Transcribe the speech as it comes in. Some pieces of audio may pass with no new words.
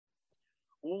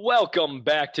Welcome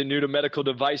back to New to Medical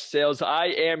Device Sales. I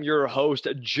am your host,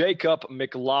 Jacob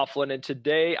McLaughlin, and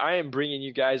today I am bringing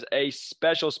you guys a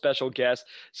special guest,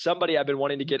 somebody I've been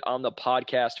wanting to get on the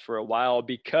podcast for a while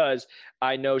because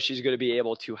I know she's going to be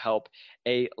able to help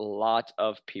a lot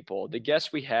of people. The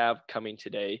guest we have coming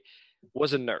today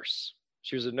was a nurse.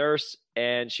 She was a nurse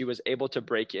and she was able to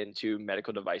break into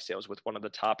medical device sales with one of the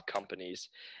top companies.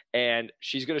 And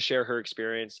she's going to share her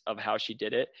experience of how she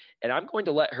did it. And I'm going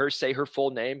to let her say her full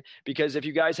name because if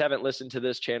you guys haven't listened to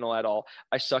this channel at all,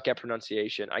 I suck at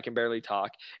pronunciation. I can barely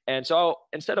talk. And so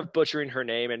instead of butchering her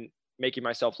name and making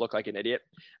myself look like an idiot,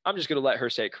 I'm just going to let her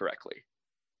say it correctly.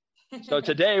 So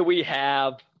today we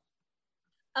have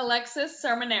Alexis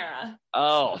Sermonera.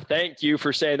 Oh, thank you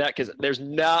for saying that because there's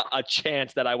not a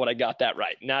chance that I would have got that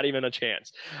right. Not even a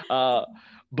chance.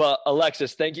 But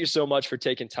Alexis, thank you so much for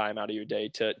taking time out of your day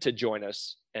to join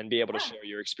us and be able to share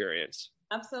your experience.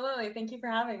 Absolutely. Thank you for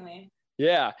having me.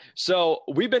 Yeah. So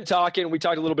we've been talking, we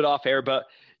talked a little bit off air, but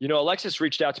Alexis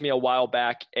reached out to me a while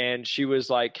back and she was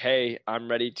like, "Hey,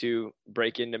 I'm ready to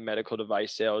break into medical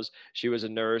device sales." She was a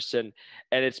nurse and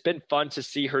it's been fun to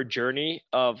see her journey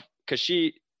of, because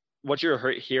what you're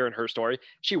hearing her story,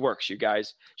 she works, you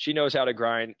guys. She knows how to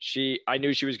grind. I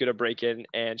knew she was going to break in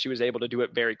and she was able to do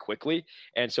it very quickly.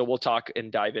 And so we'll talk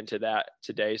and dive into that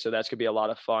today. So that's going to be a lot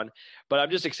of fun, but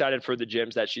I'm just excited for the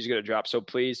gems that she's going to drop. So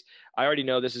please, I already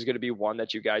know this is going to be one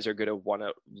that you guys are going to want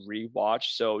to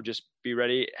rewatch. So just be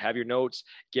ready, have your notes,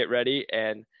 get ready.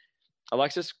 And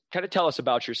Alexis, kind of tell us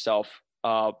about yourself,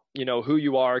 who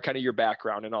you are, kind of your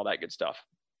background and all that good stuff.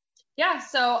 Yeah,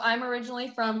 so I'm originally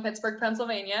from Pittsburgh,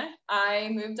 Pennsylvania. I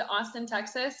moved to Austin,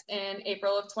 Texas in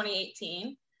April of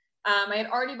 2018. I had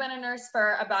already been a nurse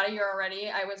for about a year already.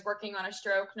 I was working on a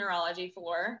stroke neurology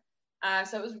floor.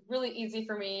 So it was really easy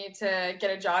for me to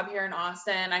get a job here in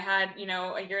Austin. I had,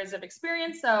 a years of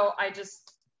experience. So I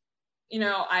just,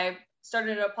 I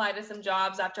started to apply to some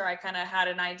jobs after I kind of had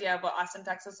an idea of what Austin,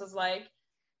 Texas was like.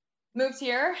 Moved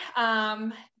here.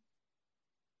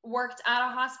 Worked at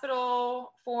a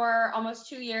hospital for almost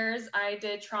 2 years. I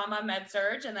did trauma med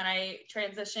surg, and then I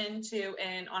transitioned to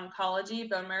an oncology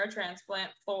bone marrow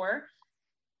transplant floor.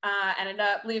 Ended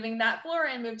up leaving that floor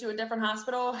and moved to a different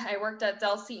hospital. I worked at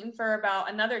Del Seton for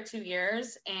about another 2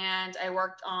 years, and I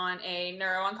worked on a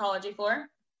neuro-oncology floor.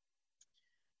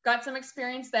 Got some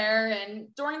experience there, and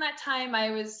during that time,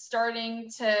 I was starting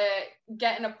to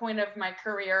get in a point of my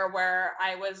career where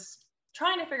I was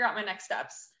trying to figure out my next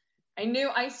steps. I knew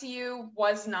ICU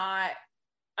was not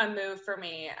a move for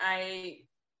me. I,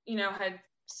 had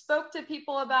spoke to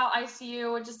people about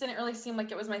ICU. It just didn't really seem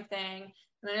like it was my thing.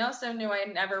 And I also knew I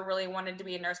never really wanted to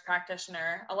be a nurse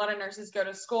practitioner. A lot of nurses go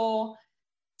to school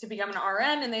to become an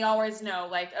RN and they always know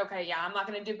like, okay, yeah, I'm not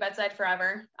going to do bedside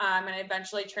forever. I'm going to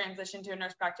eventually transition to a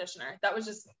nurse practitioner. That was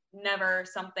just never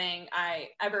something I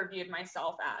ever viewed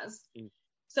myself as.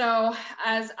 So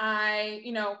as I,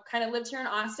 kind of lived here in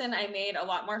Austin, I made a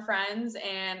lot more friends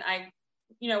and I,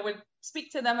 would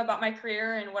speak to them about my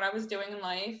career and what I was doing in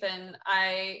life. And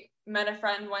I met a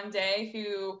friend one day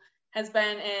who has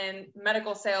been in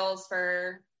medical sales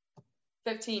for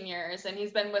 15 years and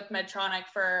he's been with Medtronic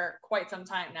for quite some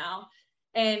time now.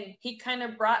 And he kind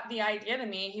of brought the idea to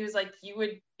me. He was like, "You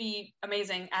would be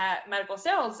amazing at medical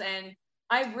sales." And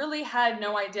I really had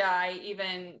no idea I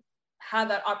even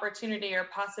had that opportunity or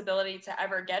possibility to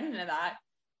ever get into that.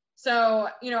 So,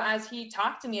 as he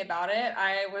talked to me about it,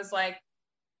 I was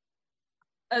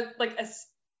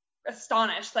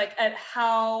astonished, at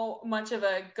how much of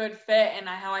a good fit and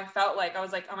how I felt like, I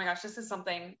was like, oh my gosh, this is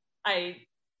something I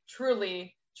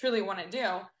truly want to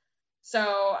do. So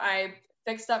I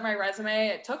fixed up my resume.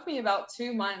 It took me about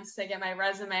 2 months to get my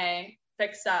resume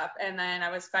fixed up. And then I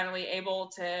was finally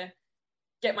able to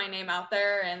get my name out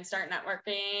there and start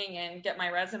networking and get my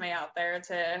resume out there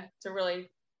to really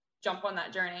jump on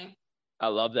that journey. I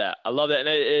love that. And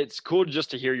it's cool just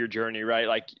to hear your journey, right?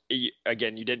 Like,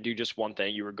 again, you didn't do just one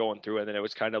thing, you were going through it and then it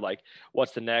was kind of like,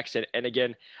 what's the next? And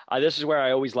again, this is where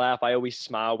I always laugh. I always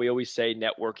smile. We always say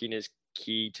networking is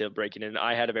key to breaking in.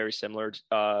 I had a very similar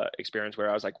experience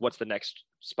where I was like, what's the next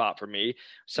spot for me?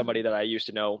 Somebody that I used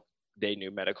to know, they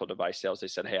knew medical device sales. They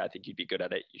said, "Hey, I think you'd be good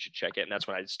at it. You should check it." And that's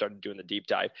when I started doing the deep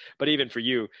dive. But even for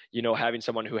you, having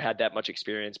someone who had that much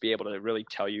experience, be able to really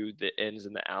tell you the ins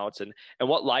and the outs and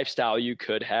what lifestyle you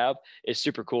could have is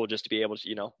super cool just to be able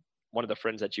to, one of the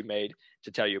friends that you made to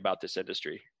tell you about this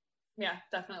industry. Yeah,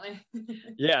 definitely.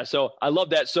 Yeah. So I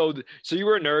love that. So you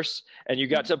were a nurse and you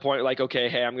got to the point like, okay,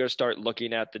 hey, I'm going to start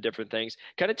looking at the different things.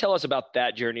 Kind of tell us about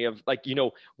that journey of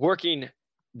working,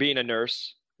 being a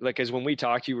nurse. Like, cause when we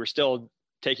talked, you were still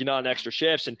taking on extra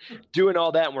shifts and doing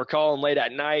all that. And we're calling late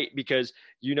at night because,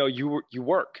 you know, you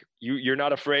work, you're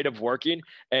not afraid of working.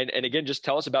 And again, just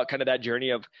tell us about kind of that journey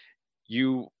of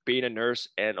you being a nurse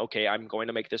and, okay, I'm going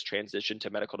to make this transition to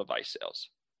medical device sales.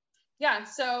 Yeah.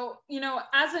 So, you know,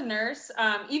 as a nurse,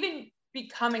 even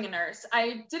becoming a nurse,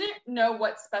 I didn't know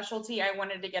what specialty I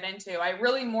wanted to get into. I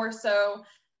really more so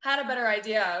had a better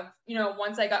idea of, you know,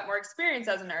 once I got more experience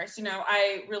as a nurse, you know,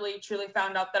 I really truly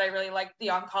found out that I really liked the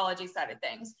oncology side of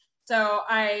things. So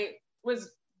I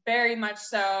was very much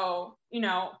so, you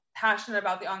know, passionate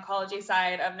about the oncology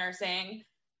side of nursing.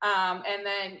 And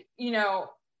then, you know,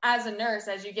 as a nurse,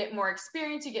 as you get more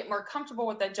experience, you get more comfortable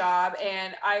with the job.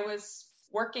 And I was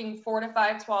working 4 to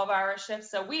 5 12-hour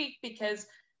shifts a week because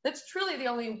that's truly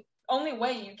the only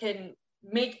way you can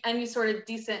make any sort of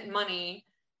decent money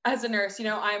as a nurse. You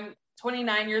know, I'm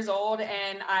 29 years old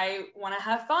and I want to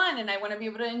have fun and I want to be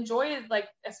able to enjoy it, like,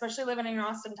 especially living in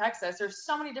Austin, Texas. There's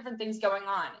so many different things going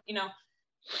on, you know,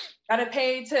 got to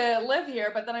pay to live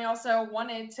here, but then I also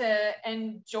wanted to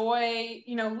enjoy,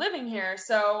 you know, living here.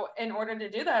 So in order to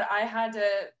do that, I had to,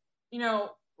 you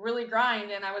know, really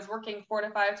grind, and I was working 4 to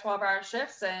 5 12-hour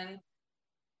shifts, and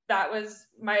that was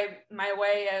my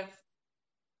way of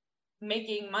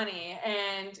making money.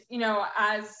 And, you know,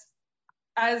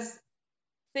 as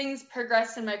things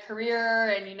progressed in my career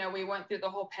and, you know, we went through the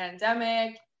whole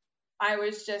pandemic, I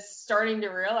was just starting to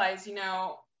realize, you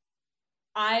know,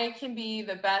 I can be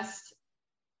the best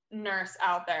nurse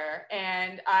out there.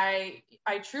 And I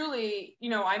truly, you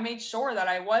know, I made sure that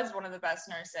I was one of the best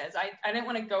nurses. I didn't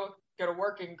want to go to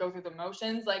work and go through the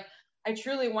motions. Like, I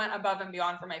truly went above and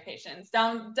beyond for my patients,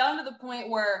 down to the point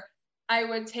where I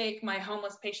would take my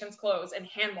homeless patients' clothes and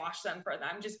hand wash them for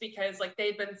them, just because, like,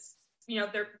 they'd been, you know,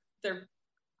 their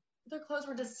clothes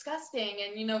were disgusting.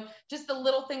 And, you know, just the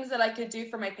little things that I could do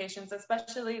for my patients,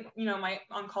 especially, you know, my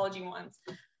oncology ones,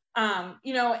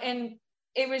 you know, and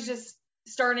it was just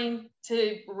starting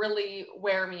to really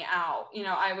wear me out. You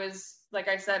know, I was, like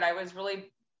I said, I was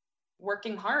really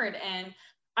working hard, and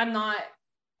I'm not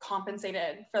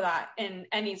compensated for that in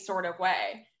any sort of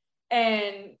way.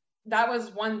 And that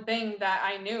was one thing that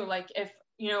I knew, like, if,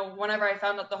 you know, whenever I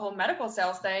found out the whole medical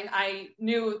sales thing, I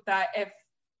knew that if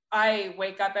I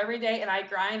wake up every day and I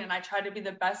grind and I try to be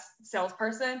the best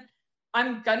salesperson,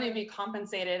 I'm going to be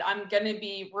compensated. I'm going to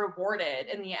be rewarded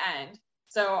in the end.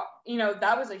 So, you know,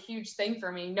 that was a huge thing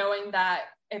for me, knowing that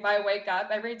if I wake up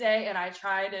every day and I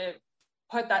try to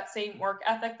put that same work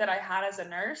ethic that I had as a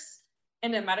nurse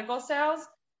into medical sales,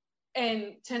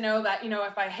 and to know that, you know,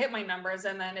 if I hit my numbers,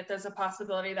 and then if there's a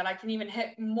possibility that I can even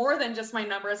hit more than just my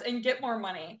numbers and get more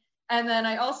money. And then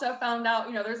I also found out,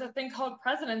 you know, there's a thing called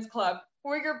President's Club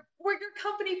where your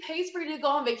company pays for you to go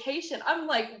on vacation. I'm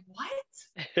like,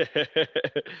 what?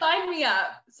 Sign me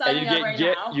up. Sign me up right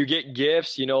now. You get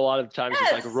gifts, you know, a lot of times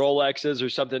Yes. It's like Rolexes or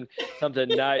something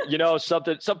nice, you know, some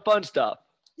fun stuff.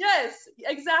 Yes,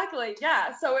 exactly.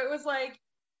 Yeah. So it was like,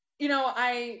 you know,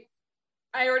 I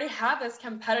already have this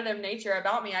competitive nature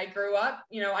about me. I grew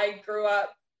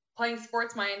up playing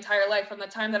sports my entire life, from the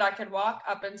time that I could walk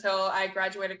up until I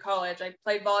graduated college. I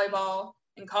played volleyball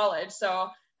in college. So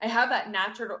I have that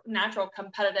natural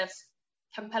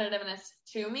competitiveness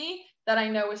to me that I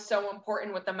know is so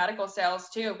important with the medical sales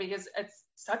too, because it's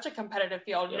such a competitive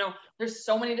field. Yep. You know, there's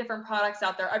so many different products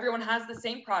out there. Everyone has the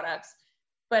same products,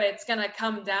 but it's going to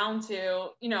come down to,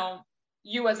 you know,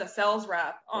 you as a sales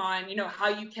rep on, you know, how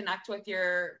you connect with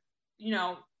your, you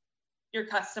know, your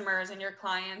customers and your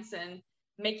clients and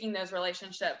making those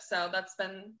relationships. So that's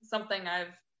been something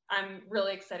I'm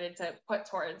really excited to put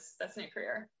towards this new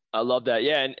career. I love that.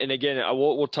 Yeah. And again,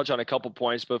 we'll touch on a couple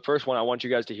points, but first one, I want you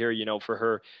guys to hear, you know, for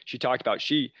her, she talked about,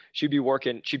 she'd be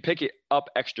working, she'd pick it up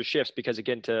extra shifts because,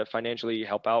 again, to financially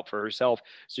help out for herself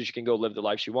so she can go live the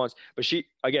life she wants. But she,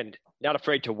 again, not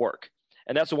afraid to work.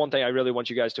 And that's the one thing I really want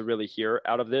you guys to really hear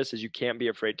out of this is you can't be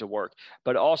afraid to work,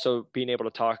 but also being able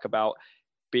to talk about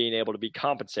being able to be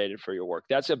compensated for your work.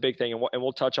 That's a big thing. And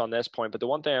we'll touch on this point. But the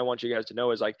one thing I want you guys to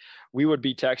know is, like, we would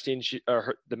be texting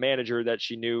the manager that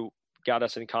she knew got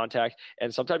us in contact,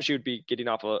 and sometimes she would be getting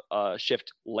off a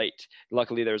shift late.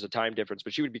 Luckily there's a time difference,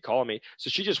 but she would be calling me.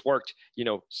 So she just worked, you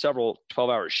know, several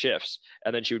 12-hour shifts,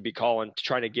 and then she would be calling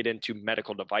trying to get into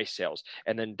medical device sales,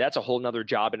 and then that's a whole nother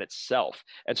job in itself.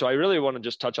 And so I really want to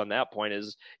just touch on that point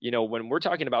is, you know, when we're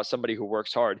talking about somebody who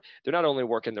works hard, they're not only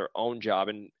working their own job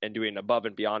and doing above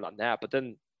and beyond on that, but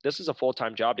then this is a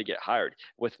full-time job to get hired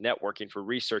with networking, for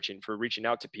researching, for reaching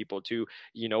out to people, to,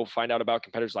 you know, find out about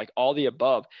competitors, like all the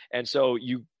above. And so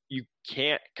you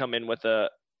can't come in with a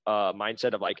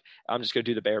mindset of like, I'm just going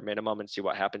to do the bare minimum and see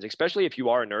what happens, especially if you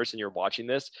are a nurse and you're watching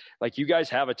this. Like, you guys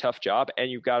have a tough job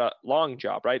and you've got a long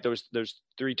job, right? There's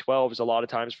 312s a lot of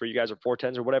times for you guys, or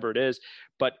 410s or whatever it is.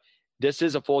 But this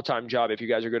is a full-time job if you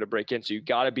guys are going to break in. So you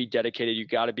got to be dedicated. You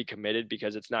got to be committed,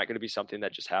 because it's not going to be something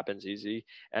that just happens easy.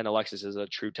 And Alexis is a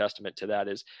true testament to that.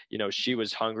 Is, you know, she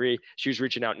was hungry. She was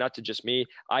reaching out, not to just me.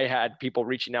 I had people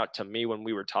reaching out to me when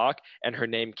we were and her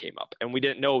name came up, and we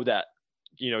didn't know that,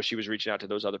 you know, she was reaching out to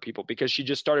those other people, because she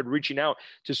just started reaching out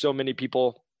to so many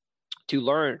people to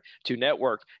learn, to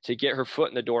network, to get her foot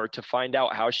in the door, to find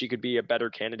out how she could be a better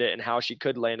candidate and how she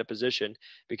could land a position.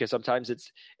 Because sometimes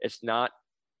it's not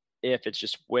if, it's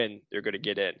just when they're going to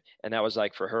get in. And that was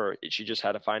like, for her, she just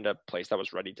had to find a place that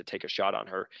was ready to take a shot on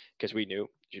her, because we knew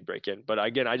she'd break in. But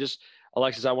again,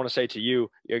 Alexis, I want to say to you,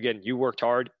 again, you worked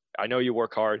hard. I know you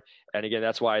work hard. And again,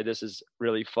 that's why this is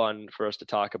really fun for us to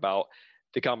talk about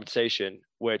the compensation,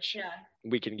 which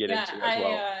we can get into as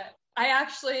well. I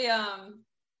actually,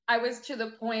 I was to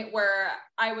the point where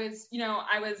I was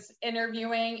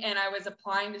interviewing and I was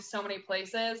applying to so many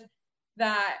places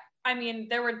that, I mean,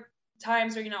 there were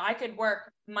times where, I could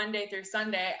work Monday through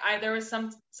Sunday. There was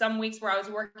some weeks where I was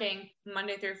working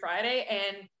Monday through Friday,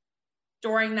 and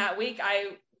during that week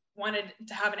I wanted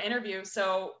to have an interview.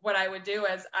 So what I would do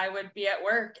is I would be at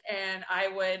work and I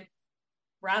would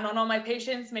round on all my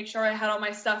patients, make sure I had all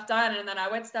my stuff done, and then I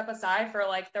would step aside for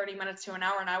like 30 minutes to an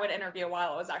hour and I would interview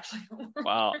while I was actually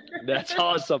Wow, that's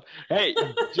awesome. Hey,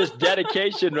 just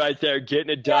dedication right there, getting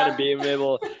it done and being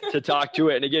able to talk to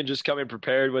it. And again, just coming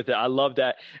prepared with it. I love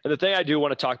that. And the thing I do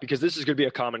want to talk, because this is going to be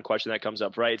a common question that comes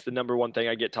up, right? It's the number one thing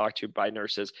I get talked to by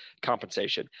nurses: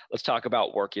 compensation. Let's talk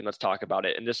about working. Let's talk about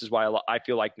it. And this is why I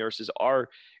feel like nurses are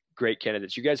great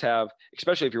candidates. You guys have,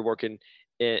 especially if you're working,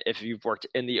 if you've worked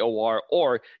in the OR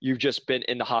or you've just been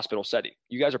in the hospital setting,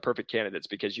 you guys are perfect candidates,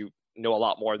 because you know a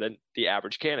lot more than the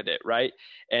average candidate, right?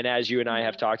 And as you and I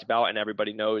have talked about, and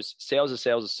everybody knows, sales is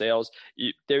sales is sales.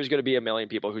 There's going to be a million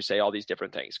people who say all these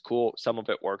different things. Cool. Some of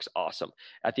it works. Awesome.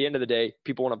 At the end of the day,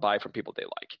 people want to buy from people they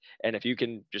like. And if you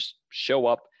can just show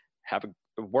up,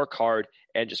 work hard,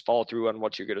 and just follow through on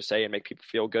what you're going to say and make people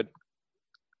feel good,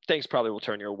 things probably will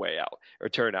turn your way out, or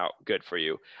turn out good for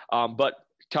you. But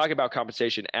talking about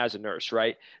compensation as a nurse,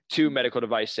 right, to medical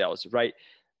device sales, right?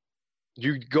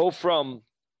 You go from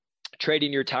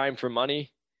trading your time for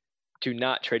money to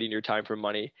not trading your time for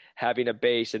money, having a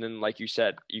base. And then, like you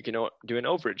said, you can do an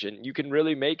overage, and you can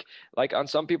really make, like on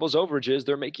some people's overages,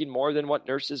 they're making more than what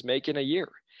nurses make in a year.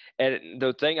 And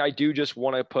the thing I do just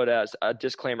want to put as a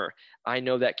disclaimer, I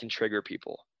know that can trigger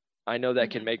people. I know that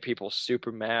can make people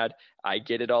super mad. I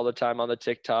get it all the time on the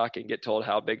TikTok and get told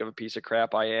how big of a piece of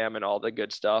crap I am and all the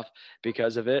good stuff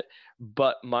because of it.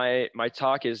 But my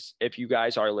talk is, if you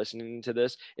guys are listening to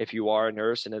this, if you are a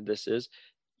nurse and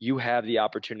you have the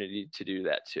opportunity to do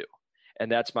that too.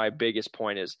 And that's my biggest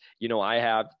point is, I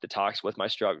have the talks with my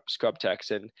scrub techs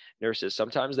and nurses.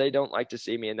 Sometimes they don't like to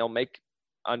see me, and they'll make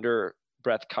under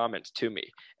breath comments to me,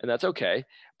 and that's okay.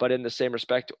 But in the same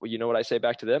respect, you know what I say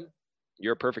back to them?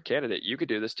 You're a perfect candidate. You could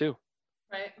do this too.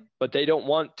 Right. But they don't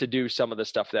want to do some of the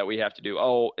stuff that we have to do.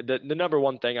 Oh, the number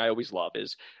one thing I always love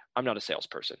is, I'm not a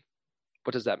salesperson.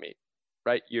 What does that mean?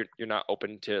 Right? You're not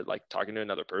open to like talking to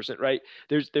another person, right?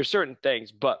 There's certain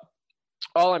things, but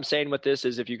all I'm saying with this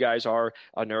is, if you guys are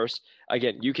a nurse,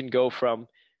 again, you can go from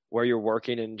where you're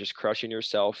working and just crushing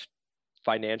yourself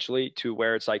financially to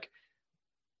where it's like,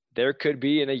 there could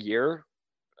be in a year,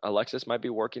 Alexis might be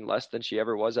working less than she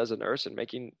ever was as a nurse and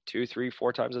making 2, 3,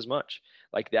 4 times as much.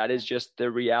 Like, that is just the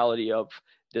reality of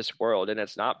this world. And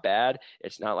it's not bad.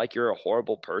 It's not like you're a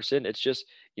horrible person. It's just,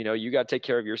 you got to take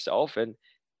care of yourself, and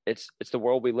it's the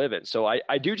world we live in. So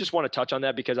I do just want to touch on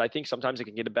that, because I think sometimes it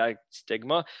can get a bad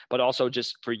stigma, but also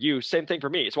just for you, same thing for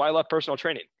me. It's why I love personal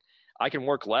training. I can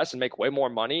work less and make way more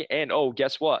money. And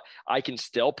guess what? I can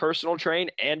still personal train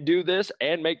and do this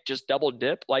and make just double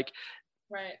dip. Like,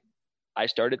 right. I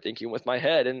started thinking with my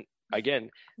head, and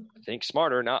again, think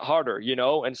smarter, not harder,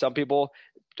 and some people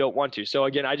don't want to. So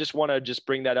again, I just want to just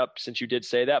bring that up since you did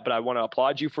say that, but I want to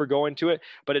applaud you for going to it.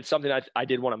 But it's something I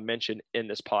did want to mention in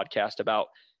this podcast about,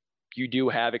 you do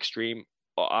have extreme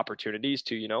opportunities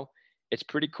to, it's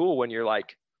pretty cool when you're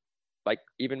like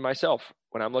even myself,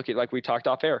 when I'm looking, like we talked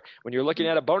off air, when you're looking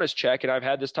at a bonus check, and I've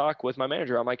had this talk with my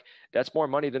manager, I'm like, that's more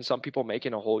money than some people make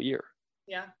in a whole year.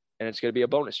 Yeah. And it's going to be a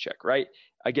bonus check, right?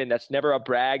 Again, that's never a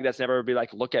brag. That's never be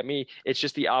like, look at me. It's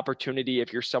just the opportunity.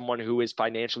 If you're someone who is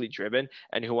financially driven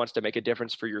and who wants to make a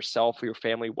difference for yourself, for your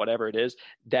family, whatever it is,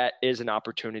 that is an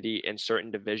opportunity in certain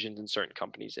divisions and certain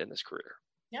companies in this career.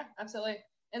 Yeah, absolutely.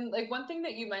 And like one thing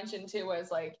that you mentioned too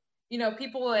was like,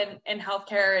 people in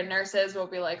healthcare and nurses will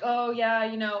be like, oh yeah,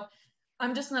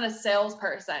 I'm just not a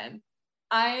salesperson.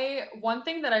 One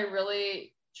thing that I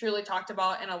really truly talked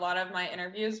about in a lot of my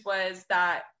interviews was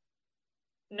that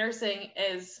nursing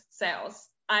is sales.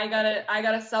 I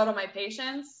gotta sell to my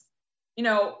patients,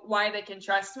 why they can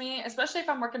trust me, especially if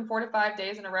I'm working 4 to 5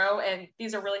 days in a row and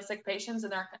these are really sick patients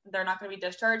and they're not going to be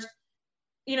discharged.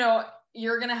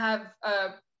 You're going to have a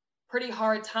pretty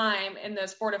hard time in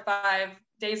those 4 to 5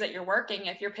 days that you're working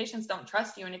if your patients don't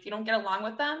trust you, and if you don't get along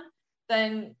with them,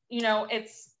 then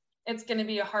it's going to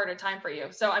be a harder time for you.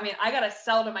 So I got to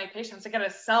sell to my patients. I got to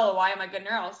sell why am I a good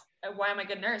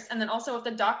nurse, and then also with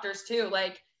the doctors too.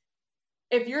 Like,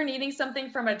 if you're needing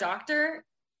something from a doctor,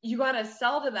 you got to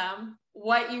sell to them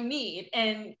what you need,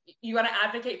 and you got to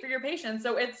advocate for your patients.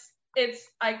 So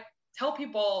I tell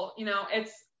people,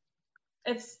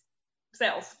 it's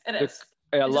sales. It is.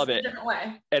 I love it. A different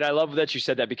way. And I love that you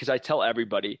said that, because I tell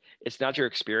everybody it's not your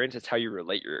experience, it's how you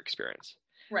relate your experience.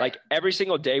 Right. Like every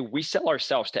single day we sell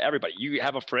ourselves to everybody. You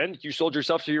have a friend, you sold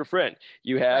yourself to your friend.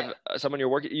 You have someone you're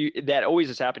working, that always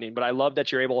is happening. But I love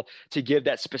that you're able to give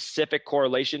that specific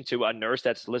correlation to a nurse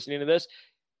that's listening to this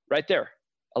right there.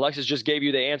 Alexis just gave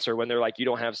you the answer when they're like, you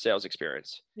don't have sales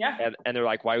experience. Yeah. And they're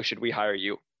like, why should we hire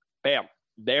you? Bam.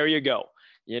 There you go.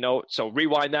 So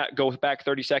rewind that, go back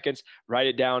 30 seconds, write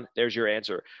it down. There's your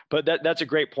answer. But that's a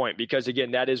great point, because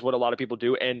again, that is what a lot of people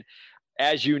do. And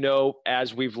as you know,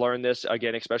 as we've learned this,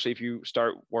 again, especially if you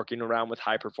start working around with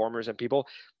high performers and people,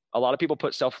 a lot of people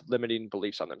put self-limiting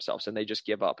beliefs on themselves and they just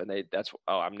give up, and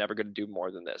I'm never going to do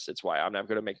more than this. It's why I'm never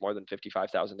going to make more than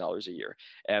 $55,000 a year.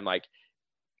 And like,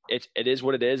 it is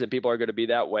what it is, and people are going to be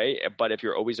that way. But if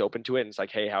you're always open to it, and it's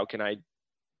like, hey, how can I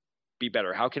be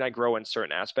better? How can I grow in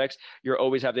certain aspects? You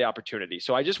always have the opportunity.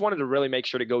 So I just wanted to really make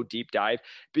sure to go deep dive,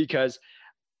 because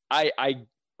I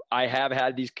have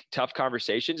had these tough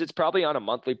conversations. It's probably on a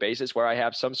monthly basis where I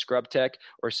have some scrub tech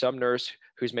or some nurse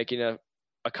who's making a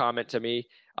comment to me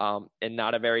in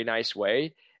not a very nice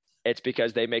way. It's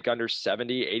because they make under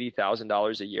 $70,000,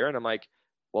 $80,000 a year. And I'm like,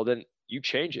 well, then you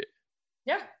change it.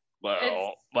 Yeah.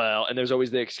 Well, and there's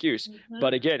always the excuse. Mm-hmm.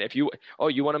 But again, if you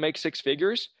want to make 6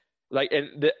 figures,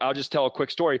 I'll just tell a quick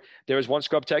story. There was one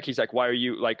scrub tech. He's like, why are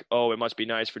you like, oh, it must be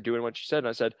nice for doing what you said. And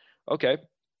I said, okay.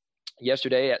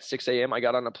 Yesterday at 6 a.m., I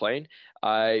got on a plane.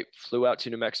 I flew out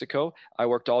to New Mexico. I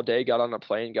worked all day, got on a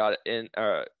plane,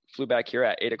 flew back here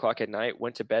at 8 o'clock at night,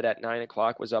 went to bed at 9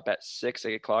 o'clock, was up at 6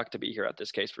 o'clock to be here at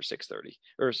this case for 6:30.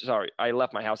 Or sorry, I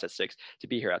left my house at 6 to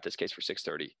be here at this case for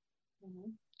 6:30. Mm-hmm.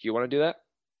 Do you want to do that?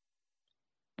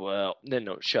 Well, then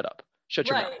no, shut up. Shut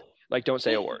your mouth. Like, don't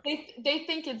say a word.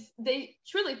 They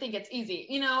truly think it's easy,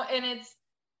 and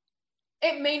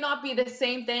it may not be the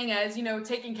same thing as,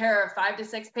 taking care of 5 to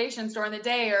 6 patients during the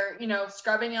day, or,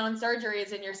 scrubbing on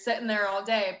surgeries and you're sitting there all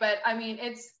day. But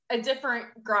it's a different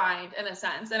grind in a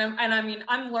sense. And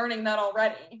I'm learning that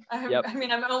already. I'm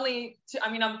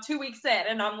 2 weeks in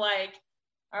and I'm like,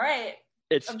 all right,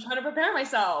 I'm trying to prepare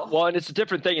myself. Well, and it's a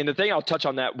different thing. And the thing I'll touch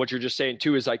on that, what you're just saying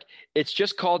too, is like, it's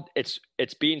just called, it's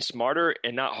being smarter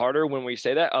and not harder when we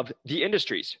say that, of the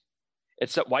industries.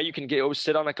 It's why you can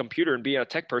sit on a computer and be a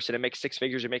tech person and make 6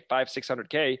 figures and make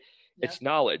 500-600K. Yep. It's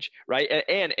knowledge, right?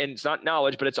 And it's not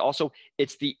knowledge, but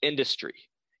it's the industry.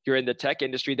 You're in the tech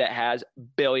industry that has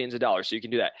billions of dollars. So you can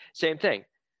do that. Same thing.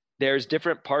 There's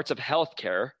different parts of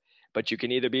healthcare, but you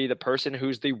can either be the person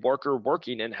who's the worker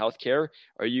working in healthcare,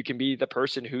 or you can be the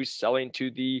person who's selling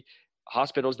to the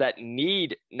hospitals that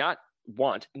need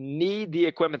the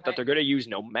equipment that they're going to use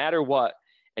no matter what.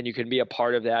 And you can be a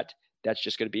part of that. That's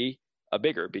just going to be a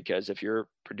bigger, because if you're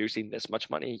producing this much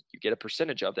money, you get a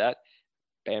percentage of that.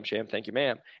 Bam, sham, thank you,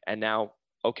 ma'am. And now,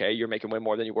 okay, you're making way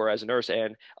more than you were as a nurse,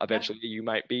 and eventually you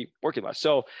might be working less.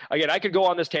 So again, I could go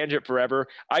on this tangent forever.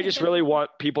 I just really want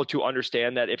people to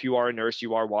understand that if you are a nurse,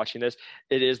 you are watching this,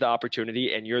 it is the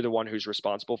opportunity, and you're the one who's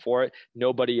responsible for it,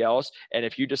 nobody else. And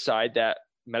if you decide that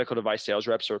medical device sales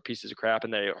reps are pieces of crap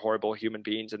and they're horrible human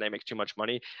beings and they make too much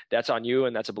money, that's on you,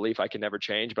 and that's a belief I can never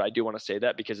change. But I do want to say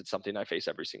that because it's something I face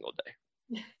every single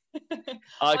day.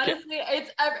 Honestly,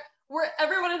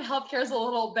 everyone in healthcare is a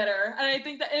little bitter, and I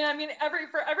think that, and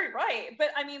for every right.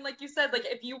 But like you said, like,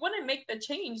 if you want to make the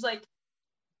change, like,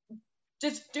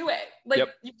 just do it. Like,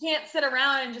 you can't sit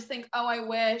around and just think, oh, I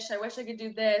wish I could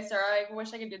do this, or I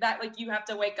wish I could do that. Like, you have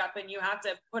to wake up and you have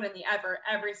to put in the effort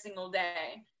every single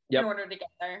day in order to get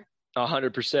there.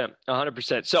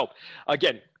 100%. So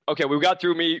again, Okay, we got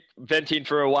through me venting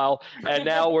for a while, and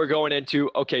now we're going into,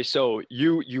 okay, so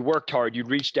you worked hard, you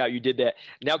reached out, you did that.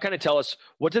 Now kind of tell us,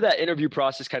 what did that interview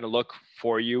process kind of look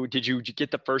for you? Did you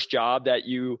get the first job that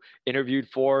you interviewed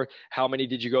for? How many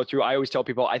did you go through? I always tell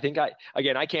people, I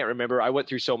can't remember. I went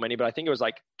through so many, but I think it was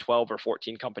like 12 or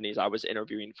 14 companies I was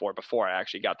interviewing for before I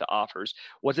actually got the offers.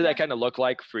 What did that kind of look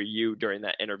like for you during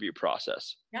that interview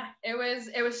process? Yeah, it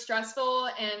was stressful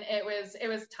and it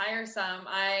was tiresome.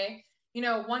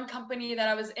 One company that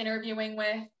I was interviewing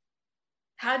with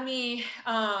had me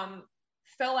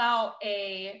fill out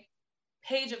a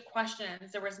page of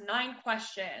questions. There was 9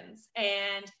 questions,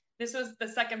 and this was the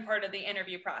second part of the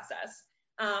interview process.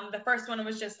 The first one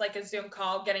was just like a Zoom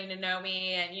call, getting to know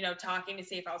me and, talking to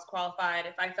see if I was qualified,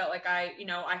 if I felt like I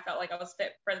felt like I was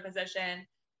fit for the position.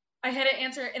 I had to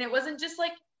answer, and it wasn't just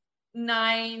like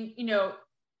 9,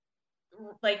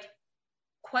 like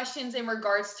questions in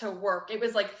regards to work. It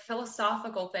was like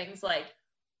philosophical things like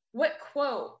what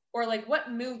quote or like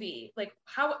what movie, like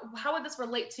how would this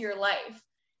relate to your life?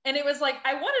 And it was like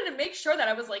I wanted to make sure that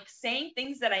I was like saying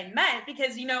things that I meant,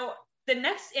 because the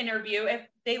next interview, if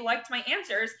they liked my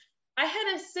answers, I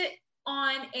had to sit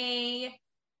on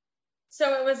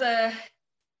so it was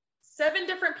 7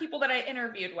 different people that I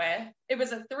interviewed with. It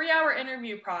was a 3-hour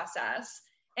interview process,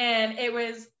 and it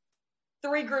was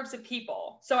 3 groups of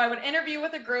people. So I would interview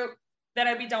with a group, then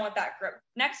I'd be done with that group.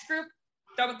 Next group,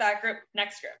 done with that group,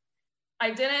 next group.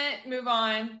 I didn't move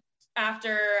on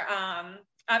after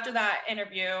that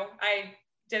interview. I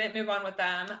didn't move on with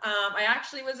them. I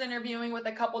actually was interviewing with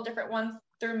a couple different ones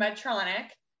through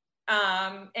Medtronic.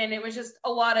 And it was just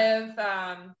a lot of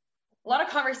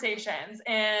conversations,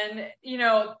 and,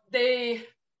 it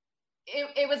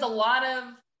was a lot of,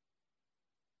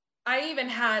 I even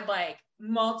had like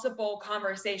multiple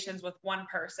conversations with one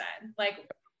person, like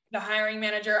the hiring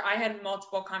manager. I had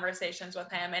multiple conversations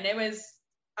with him, and it was,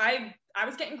 I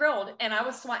was getting grilled and I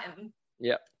was sweating.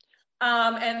 Yeah.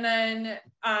 And then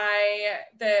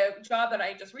the job that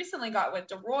I just recently got with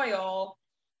DeRoyal,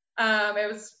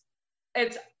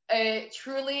 it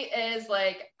truly is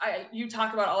like, you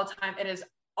talk about all the time. It is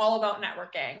all about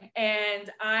networking.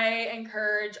 And I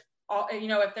encourage all,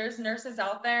 if there's nurses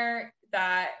out there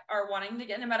that are wanting to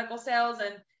get into medical sales,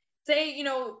 and say,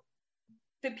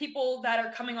 the people that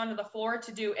are coming onto the floor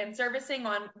to do in-servicing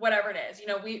on whatever it is,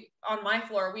 on my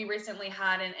floor, we recently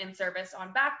had an in-service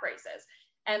on back braces,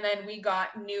 and then we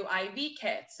got new IV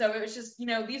kits. So it was just,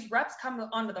 these reps come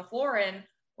onto the floor, and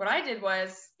what I did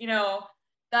was,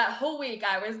 that whole week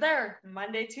I was there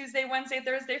Monday, Tuesday, Wednesday,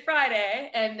 Thursday,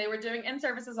 Friday, and they were doing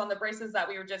in-services on the braces that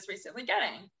we were just recently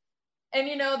getting. And,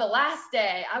 the last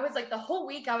day, I was like, the whole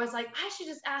week, I was like, I should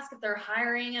just ask if they're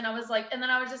hiring. And I was like, and then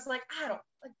I was just like,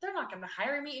 they're not going to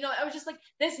hire me. I was just like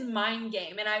this mind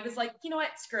game. And I was like, you know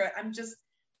what, screw it. I'm going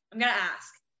to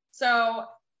ask. So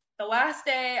the last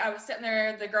day I was sitting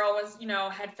there, the girl was,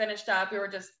 had finished up. We were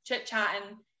just chit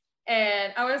chatting.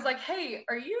 And I was like, hey,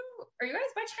 are you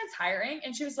guys by chance hiring?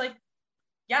 And she was like,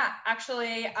 yeah,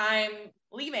 actually I'm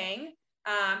leaving.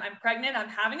 I'm pregnant. I'm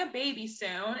having a baby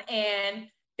soon. And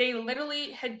they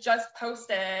literally had just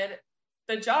posted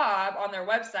the job on their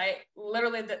website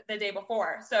literally the day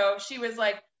before. So she was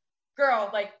like, girl,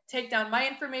 like, take down my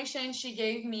information. She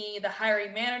gave me the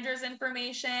hiring manager's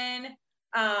information.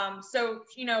 So,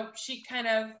 she kind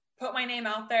of put my name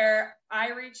out there.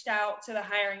 I reached out to the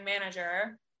hiring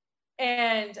manager,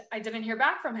 and I didn't hear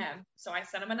back from him. So I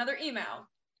sent him another email.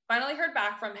 Finally heard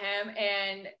back from him,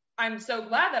 and I'm so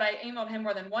glad that I emailed him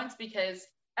more than once, because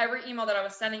every email that I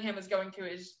was sending him was going to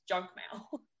his junk mail.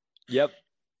 Yep.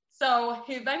 So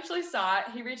he eventually saw it.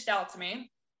 He reached out to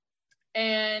me,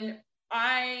 and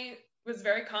I was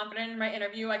very confident in my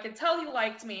interview. I could tell he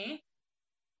liked me.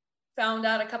 Found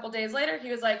out a couple days later,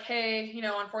 he was like, hey,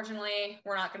 unfortunately,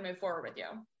 we're not going to move forward with you.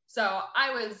 So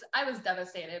I was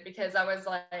devastated, because I was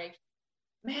like,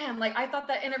 man, like, I thought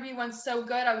that interview went so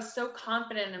good. I was so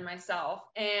confident in myself.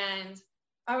 And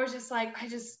I was just like,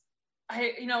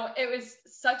 it was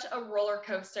such a roller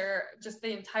coaster. Just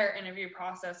the entire interview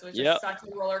process was just such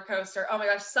a roller coaster. Oh my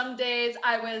gosh. Some days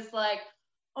I was like,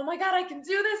 oh my God, I can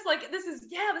do this. Like, this is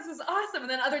awesome. And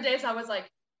then other days I was like,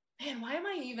 man, why am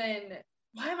I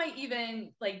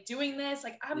even like doing this?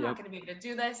 Like, I'm not going to be able to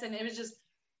do this. And it was just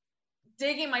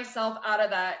digging myself out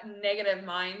of that negative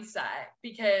mindset,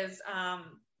 because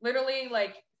literally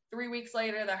like 3 weeks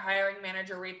later, the hiring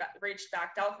manager reached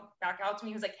back out to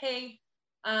me. He was like, hey,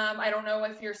 I don't know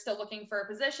if you're still looking for a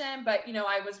position, but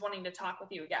I was wanting to talk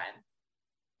with you again.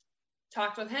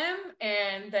 Talked with him,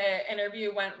 and the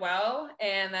interview went well.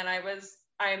 And then I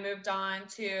moved on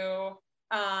to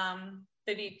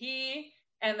the VP,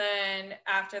 And then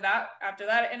after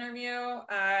that interview,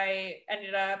 I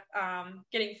ended up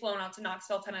getting flown out to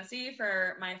Knoxville, Tennessee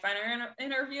for my final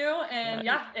interview. And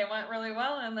Nice. it went really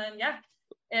well. And then,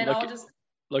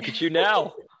 Look at you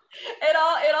now.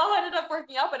 it all ended up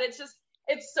working out. But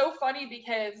it's so funny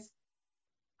because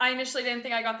I initially didn't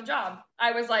think I got the job.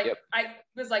 I was like, well,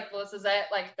 this is it.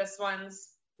 Like this one's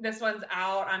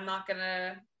out. I'm not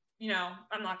gonna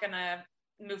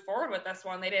move forward with this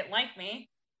one. They didn't like me.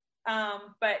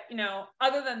 But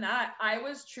other than that, I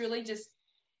was truly just,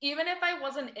 even if I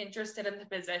wasn't interested in the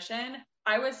position,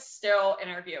 I was still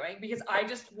interviewing because I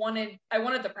wanted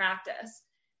the practice.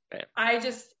 Okay.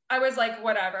 I was like,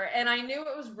 whatever. And I knew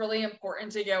it was really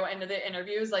important to go into the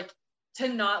interviews, like to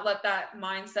not let that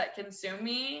mindset consume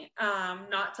me,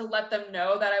 not to let them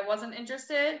know that I wasn't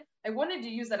interested. I wanted to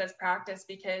use that as practice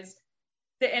because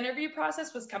the interview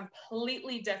process was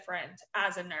completely different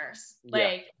as a nurse.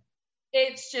 Like,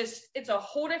 it's a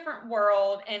whole different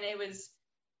world. And it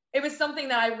was something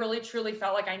that I really truly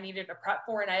felt like I needed to prep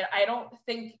for. And I don't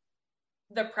think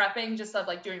the prepping just of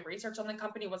like doing research on the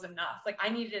company was enough. Like I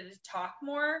needed to talk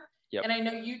more. Yep. And I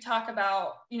know you talk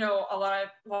about, a lot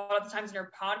of the times in your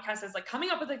podcast is like coming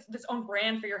up with like this own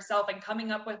brand for yourself and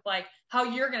coming up with like how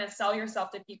you're going to sell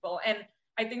yourself to people. And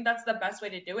I think that's the best way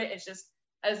to do it is just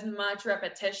as much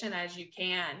repetition as you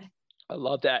can. I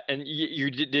love that. And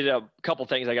you did a couple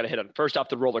things I got to hit on. First off,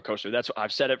 the roller coaster. That's what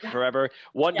I've said it forever.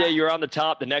 One day you're on the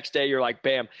top, the next day you're like,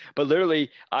 bam. But literally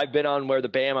I've been on where the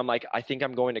bam, I'm like, I think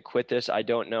I'm going to quit this. I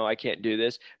don't know. I can't do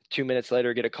this. 2 minutes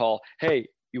later, get a call. Hey,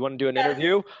 you want to do an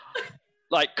interview?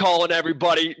 Like calling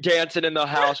everybody, dancing in the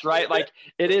house, right? Like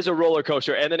it is a roller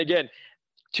coaster. And then again,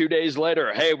 2 days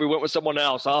later, hey, we went with someone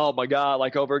else. Oh my God,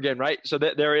 like over again, right? So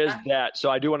there is that. So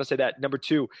I do want to say that. Number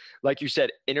two, like you said,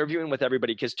 interviewing with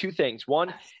everybody, because two things.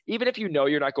 One, even if you know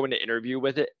you're not going to interview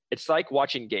with it, it's like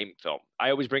watching game film. I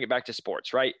always bring it back to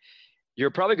sports, right?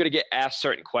 You're probably going to get asked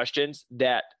certain questions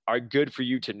that are good for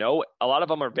you to know. A lot of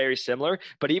them are very similar,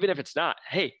 but even if it's not,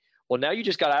 hey, well, now you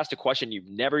just got asked a question you've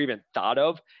never even thought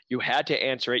of. You had to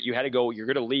answer it. You had to go, you're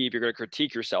going to leave. You're going to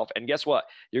critique yourself. And guess what?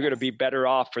 You're going to be better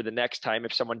off for the next time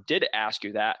if someone did ask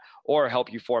you that or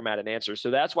help you format an answer. So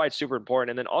that's why it's super important.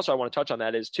 And then also I want to touch on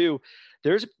that is too,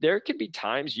 there can be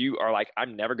times you are like,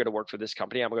 I'm never going to work for this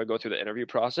company. I'm going to go through the interview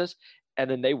process. And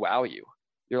then they wow you.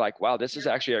 You're like, wow, this is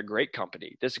actually a great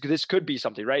company. This could be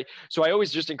something, right? So I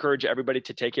always just encourage everybody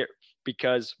to take it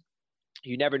because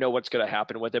you never know what's going to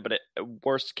happen with it, but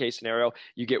worst case scenario,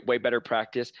 you get way better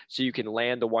practice so you can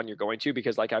land the one you're going to,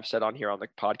 because like I've said on here on the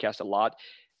podcast a lot,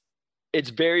 it's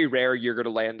very rare you're going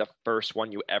to land the first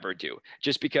one you ever do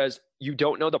just because you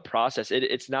don't know the process.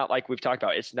 It's not like we've talked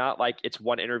about. It's not like it's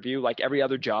one interview like every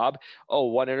other job. Oh,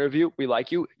 one interview, we like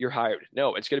you, you're hired.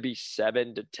 No, it's going to be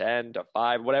 7 to 10 to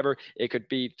 5, whatever. It could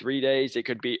be 3 days. It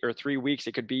could be, or 3 weeks.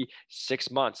 It could be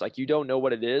 6 months. Like you don't know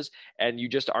what it is and you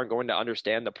just aren't going to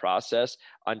understand the process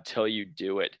until you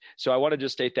do it. So I want to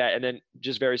just state that. And then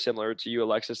just very similar to you,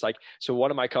 Alexis, like, so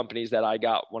one of my companies that I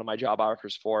got one of my job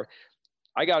offers for,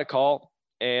 I got a call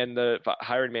and the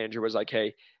hiring manager was like,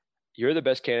 hey, you're the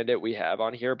best candidate we have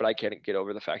on here, but I can't get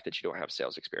over the fact that you don't have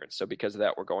sales experience. So because of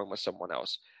that, we're going with someone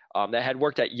else that had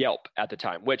worked at Yelp at the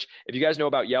time, which if you guys know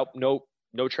about Yelp, no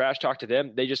trash talk to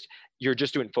them. You're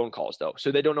just doing phone calls though.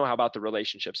 So they don't know how about the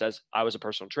relationships. As I was a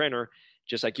personal trainer,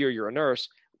 just like you're a nurse,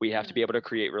 we have to be able to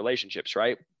create relationships,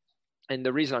 right? And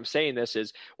the reason I'm saying this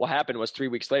is what happened was 3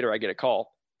 weeks later, I get a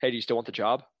call. Hey, do you still want the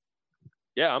job?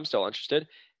 Yeah, I'm still interested.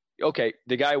 Okay,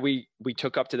 the guy we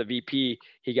took up to the VP,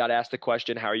 he got asked the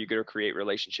question, how are you going to create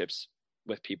relationships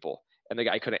with people? And the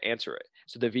guy couldn't answer it.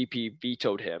 So the VP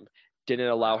vetoed him, didn't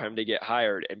allow him to get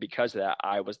hired. And because of that,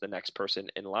 I was the next person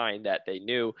in line that they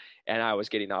knew, and I was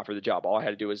getting offered the job. All I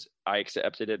had to do was I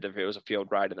accepted it if it was a field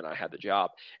ride, and then I had the job.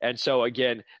 And so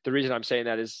again, the reason I'm saying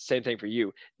that is the same thing for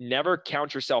you. Never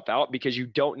count yourself out because you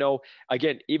don't know,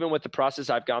 again, even with the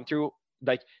process I've gone through,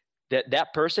 like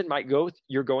that person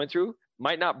you're going through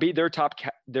might not be their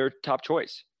top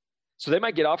choice. So they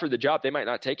might get offered the job. They might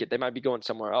not take it. They might be going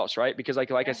somewhere else, right? Because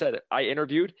like I said, I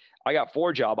interviewed, I got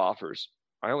 4 job offers.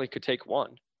 I only could take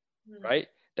one, right?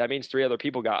 That means 3 other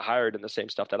people got hired in the same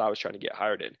stuff that I was trying to get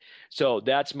hired in. So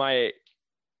that's my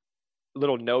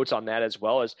little notes on that, as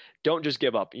well as don't just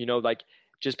give up, like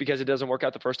just because it doesn't work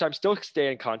out the first time, still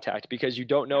stay in contact because you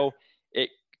don't know it,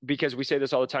 because we say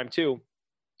this all the time too.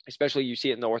 Especially you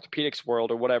see it in the orthopedics world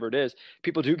or whatever it is,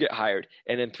 people do get hired.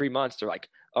 And in 3 months, they're like,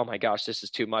 oh my gosh, this is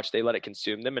too much. They let it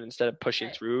consume them. And instead of pushing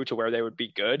through to where they would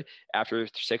be good after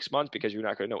 6 months, because you're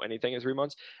not going to know anything in 3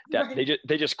 months, that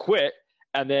they just quit.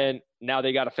 And then now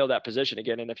they got to fill that position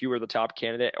again. And if you were the top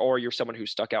candidate or you're someone who's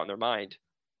stuck out in their mind,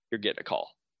 you're getting a call.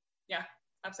 Yeah.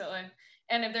 Absolutely.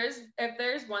 And if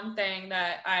there's one thing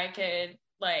that I could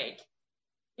like,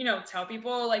 tell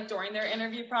people like during their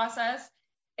interview process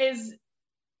is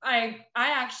I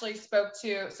actually spoke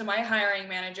to, so my hiring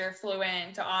manager flew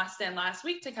in to Austin last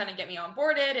week to kind of get me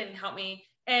onboarded and help me.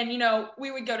 And, we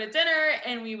would go to dinner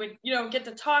and we would, get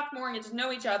to talk more and get to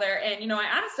know each other. And, I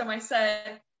asked him, I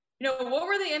said, what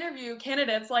were the interview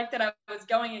candidates like that I was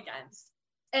going against?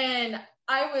 And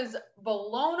I was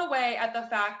blown away at the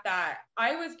fact that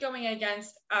I was going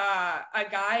against a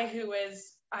guy who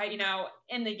was,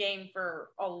 in the game for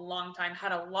a long time,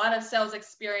 had a lot of sales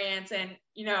experience. And,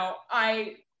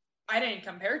 I didn't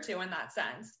compare to in that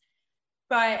sense.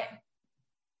 But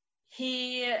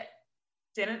he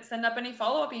didn't send up any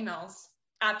follow-up emails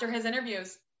after his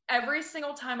interviews. Every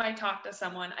single time I talked to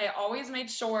someone, I always made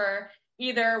sure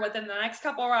either within the next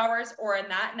couple of hours or in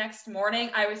that next morning,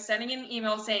 I was sending an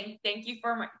email saying, thank you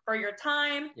for your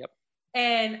time. Yep.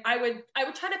 And I would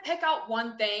try to pick out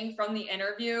one thing from the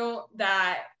interview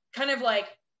that kind of like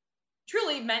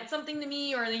truly meant something to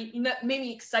me, or made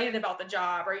me excited about the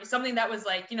job, or something that was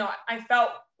like, I felt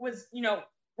was,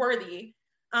 worthy.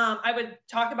 I would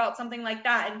talk about something like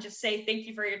that and just say, thank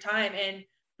you for your time. And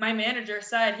my manager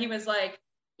said, he was like,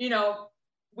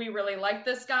 we really liked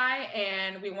this guy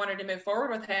and we wanted to move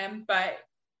forward with him, but,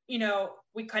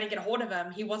 we couldn't get a hold of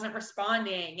him. He wasn't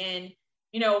responding. And,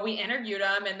 we interviewed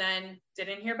him and then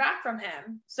didn't hear back from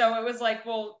him. So it was like,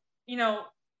 well,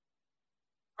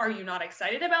 are you not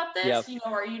excited about this? Yep.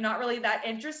 Are you not really that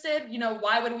interested?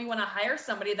 Why would we want to hire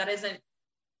somebody that isn't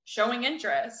showing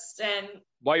interest? And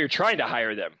while you're trying to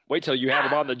hire them, wait till you have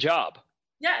them on the job.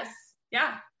 Yes.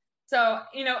 Yeah. So,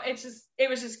 it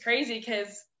was just crazy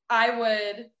because I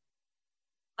would,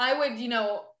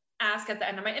 ask at the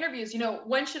end of my interviews,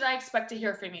 when should I expect to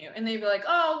hear from you? And they'd be like,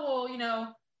 oh,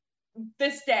 well,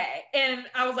 this day. And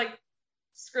I was like,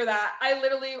 screw that.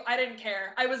 I didn't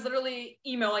care. I was literally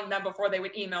emailing them before they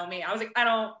would email me. I was like, I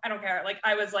don't care. Like,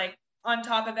 I was like on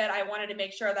top of it. I wanted to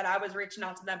make sure that I was reaching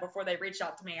out to them before they reached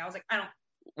out to me. I was like,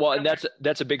 Well, and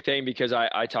that's a big thing, because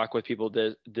I talk with people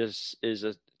that this is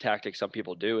a tactic some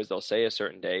people do, is they'll say a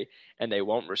certain day and they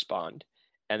won't respond.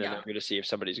 And then they're going to see if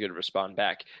somebody's going to respond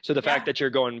back. So the fact that you're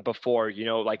going before,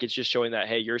 like, it's just showing that,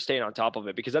 hey, you're staying on top of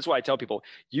it. Because that's why I tell people,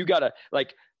 you got to,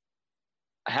 like,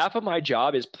 half of my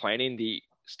job is planning the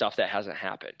stuff that hasn't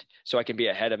happened so I can be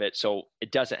ahead of it so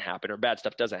it doesn't happen, or bad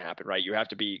stuff doesn't happen, right? You have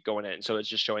to be going in. So it's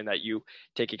just showing that you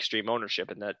take extreme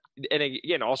ownership, and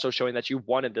again, also showing that you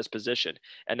wanted this position.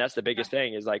 And that's the biggest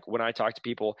thing, is like, when I talk to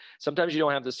people, sometimes you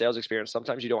don't have the sales experience,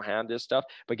 sometimes you don't have this stuff,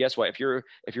 but guess what? If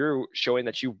you're showing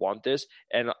that you want this,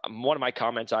 and one of my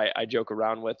comments I joke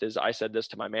around with is, I said this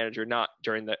to my manager, not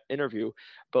during the interview,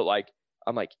 but like,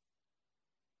 I'm like,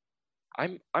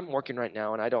 I'm working right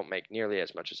now and I don't make nearly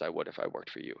as much as I would if I worked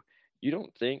for you. You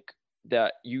don't think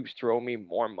that you throw me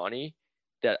more money?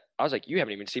 That I was like, you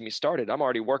haven't even seen me started. I'm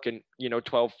already working,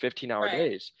 12, 15-hour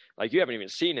days. Like, you haven't even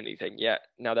seen anything yet,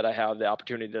 now that I have the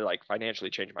opportunity to like financially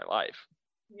change my life.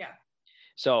 Yeah.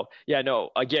 So yeah,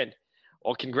 no, again,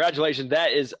 well, congratulations.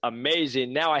 That is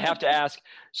amazing. Now I have to ask,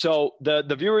 so the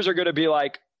viewers are going to be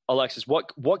like, Alexis,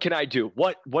 what can I do?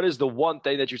 What is the one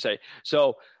thing that you say?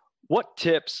 So what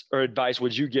tips or advice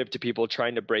would you give to people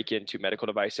trying to break into medical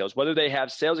device sales, whether they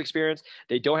have sales experience,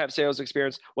 they don't have sales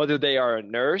experience, whether they are a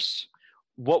nurse?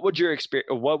 What would your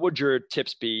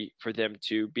tips be for them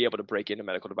to be able to break into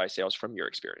medical device sales from your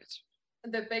experience?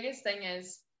 The biggest thing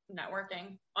is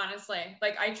networking, honestly.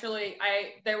 Like,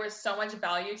 there was so much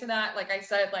value to that. Like I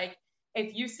said, like,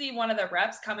 if you see one of the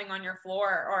reps coming on your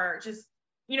floor, or just,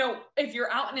 if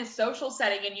you're out in a social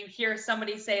setting and you hear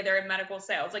somebody say they're in medical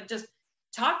sales, like, just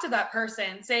talk to that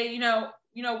person, say,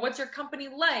 what's your company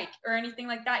like, or anything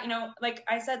like that. Like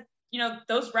I said,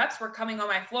 those reps were coming on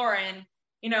my floor, and,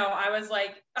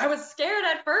 I was scared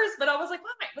at first, but I was like,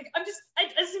 why? Like, I just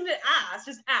need to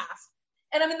just ask.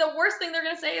 And I mean, the worst thing they're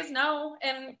going to say is no.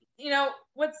 And,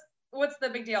 what's the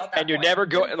big deal at that And you're point? never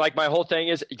going, like, my whole thing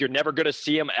is, you're never going to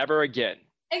see them ever again.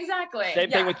 Exactly.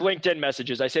 Same thing with LinkedIn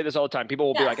messages. I say this all the time. People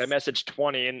will be like, I messaged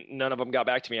 20 and none of them got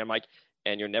back to me. I'm like,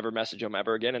 and you'll never message them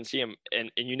ever again and see them. And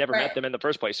you never met them in the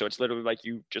first place. So it's literally like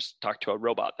you just talked to a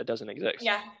robot that doesn't exist.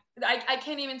 Yeah. I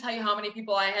can't even tell you how many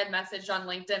people I had messaged on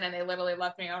LinkedIn and they literally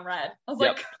left me on red. I was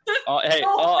like, hey,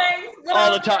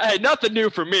 all the time. Hey, nothing new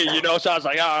for me, So I was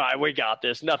like, all right, we got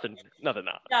this. Nothing.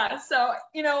 Yeah. So,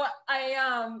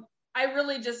 I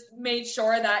really just made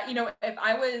sure that, if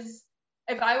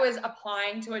I was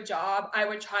applying to a job, I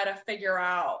would try to figure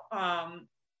out,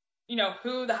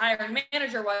 who the hiring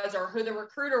manager was or who the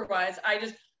recruiter was.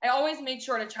 I always made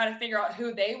sure to try to figure out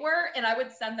who they were, and I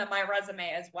would send them my resume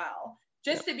as well.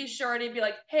 just to be sure to be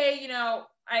like, hey,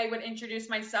 I would introduce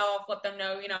myself, let them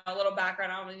know, a little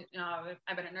background.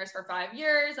 I've been a nurse for 5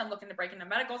 years. I'm looking to break into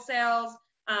medical sales.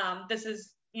 This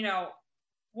is,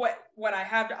 what I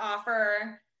have to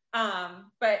offer.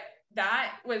 But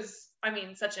that was,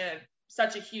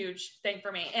 such a huge thing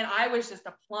for me. And I was just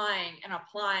applying and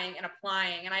applying and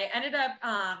applying. And I ended up,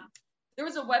 there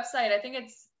was a website, I think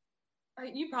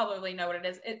you probably know what it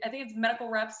is. I think it's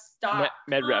medicalreps.com.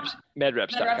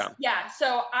 Medreps.com. Yeah.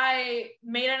 So I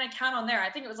made an account on there.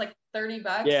 I think it was like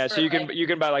 $30. Yeah. So you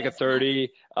can buy like a 30,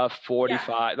 a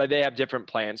 45, like they have different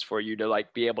plans for you to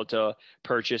like be able to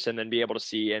purchase and then be able to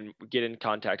see and get in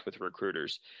contact with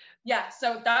recruiters. Yeah.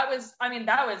 So that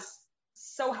was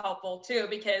so helpful too,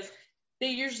 because they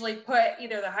usually put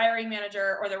either the hiring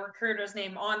manager or the recruiter's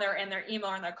name on there and their email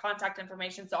and their contact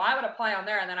information. So I would apply on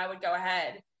there and then I would go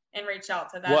ahead and reach out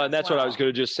to them. Well, and that's what I was going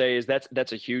to just say is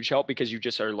that's a huge help because you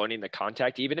just are learning the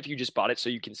contact, even if you just bought it so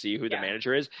you can see who the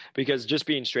manager is. Because just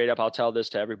being straight up, I'll tell this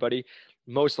to everybody.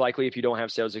 Most likely, if you don't have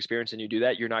sales experience and you do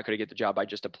that, you're not going to get the job by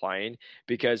just applying,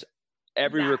 because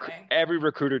every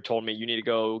recruiter told me you need to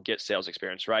go get sales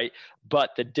experience, right?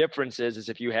 But the difference is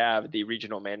if you have the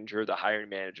regional manager, the hiring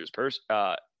manager's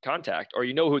contact, or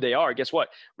you know who they are, guess what?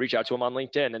 Reach out to them on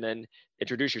LinkedIn and then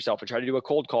introduce yourself and try to do a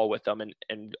cold call with them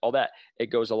and all that. It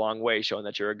goes a long way showing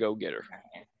that you're a go-getter.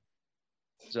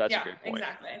 So that's a good point.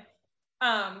 Exactly.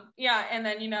 And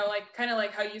then, kind of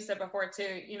like how you said before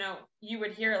too, you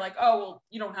would hear like, oh, well,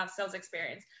 you don't have sales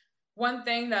experience. One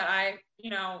thing that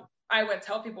I would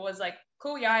tell people was like,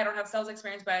 cool, yeah, I don't have sales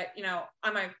experience, but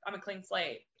I'm a clean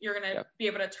slate. You're going to be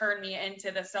able to turn me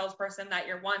into the salesperson that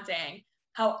you're wanting.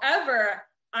 However,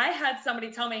 I had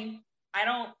somebody tell me,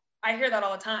 I hear that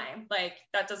all the time. Like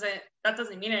that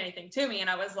doesn't mean anything to me. And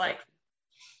I was like,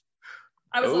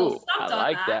 I was a little stumped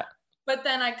on that. But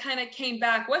then I kind of came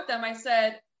back with them. I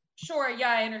said, sure, yeah,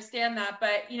 I understand that.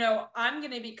 But, I'm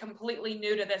going to be completely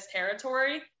new to this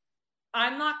territory.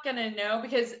 I'm not going to know,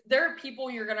 because there are people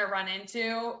you're going to run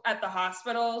into at the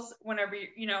hospitals whenever,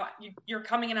 you're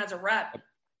coming in as a rep,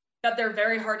 that they're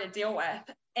very hard to deal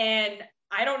with. And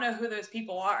I don't know who those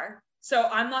people are. So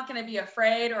I'm not going to be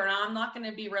afraid, or I'm not going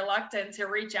to be reluctant to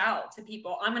reach out to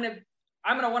people. I'm going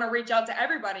to want to reach out to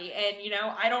everybody. And,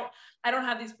 I don't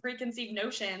have these preconceived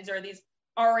notions or these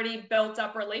already built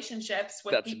up relationships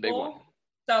with people. That's a big one.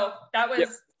 So that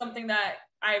was something that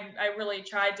I really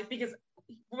tried to, because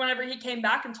whenever he came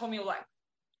back and told me, like,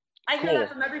 I hear that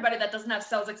from everybody that doesn't have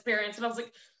sales experience. And I was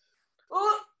like,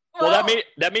 oh. Well,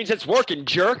 that means it's working,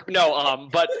 jerk. No,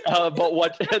 but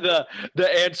what the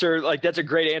answer, like, that's a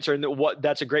great answer. And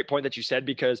that's a great point that you said,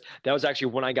 because that was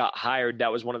actually when I got hired.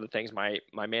 That was one of the things my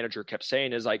manager kept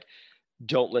saying is like,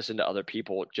 don't listen to other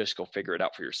people, just go figure it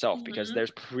out for yourself, because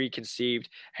there's preconceived,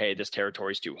 hey, this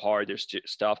territory is too hard. There's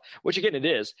stuff, which again, it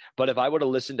is. But if I would have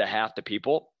listened to half the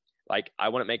people, like, I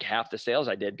wouldn't make half the sales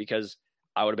I did, because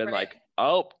I would have been like,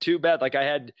 oh, too bad. Like I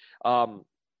had,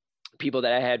 people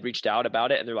that I had reached out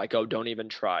about it and they're like, oh, don't even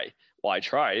try. Well, I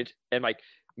tried, and like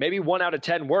maybe 1 out of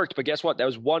 10 worked, but guess what? That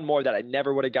was one more that I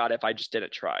never would have got if I just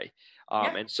didn't try.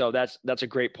 And so that's a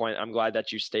great point. I'm glad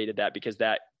that you stated that, because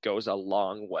that goes a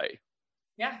long way.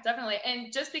 Yeah, definitely.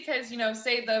 And just because,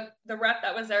 say the rep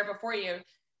that was there before you,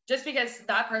 just because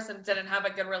that person didn't have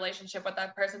a good relationship with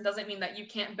that person doesn't mean that you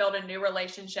can't build a new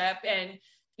relationship. And,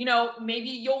 maybe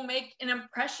you'll make an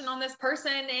impression on this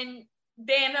person and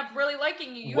they end up really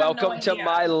liking you. Welcome to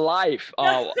my life.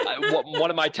 One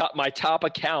of my top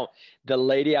account, the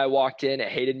lady I walked in,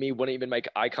 hated me, wouldn't even make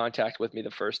eye contact with me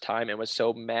the first time, and was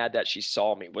so mad that she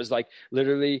saw me. Was like,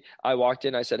 literally, I walked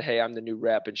in, I said, hey, I'm the new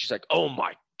rep. And she's like, oh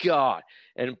my God,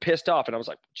 and pissed off. And I was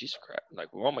like, Jesus crap. I'm like,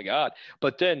 oh my God.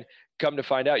 But then come to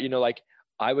find out, like,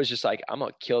 I was just like, I'm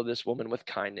going to kill this woman with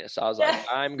kindness. I was like,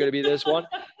 I'm going to be this one.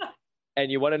 And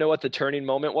you want to know what the turning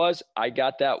moment was? I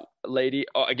got that lady.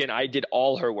 Again, I did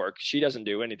all her work. She doesn't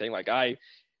do anything. Like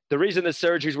the reason the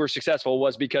surgeries were successful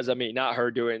was because of me, not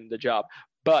her doing the job.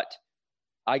 But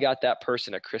I got that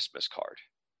person a Christmas card.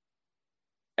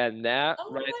 And that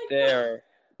there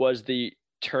was the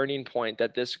turning point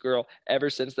that this girl, ever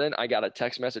since then, I got a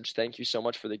text message, thank you so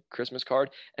much for the Christmas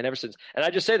card. And ever since, and I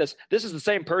just say this is the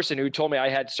same person who told me I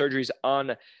had surgeries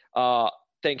on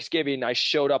Thanksgiving. I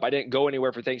showed up, I didn't go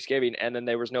anywhere for Thanksgiving, and then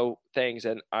there was no things,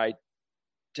 and I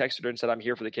texted her and said, I'm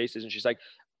here for the cases, and she's like,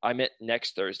 I meant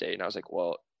next Thursday. And I was like,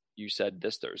 well, you said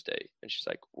this Thursday. And she's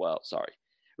like, well, sorry.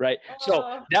 Right.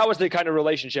 So that was the kind of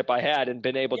relationship I had, and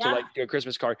been able to like do a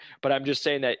Christmas card. But I'm just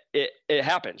saying that it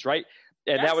happens, right?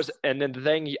 And that was, and then the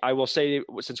thing I will say,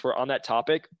 since we're on that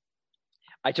topic,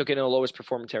 I took it in the lowest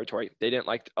performing territory.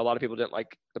 A lot of people didn't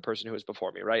like the person who was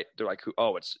before me, right? They're like,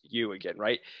 oh, it's you again,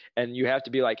 right? And you have to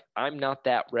be like, I'm not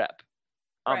that rep.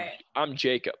 Right. I'm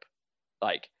Jacob.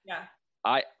 Like, Yeah.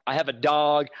 I have a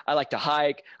dog. I like to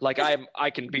hike. Like I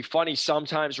can be funny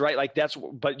sometimes, right? Like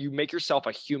but you make yourself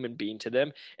a human being to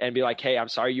them and be like, hey, I'm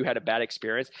sorry you had a bad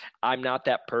experience. I'm not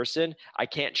that person. I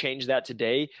can't change that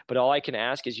today, but all I can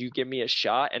ask is you give me a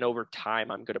shot, and over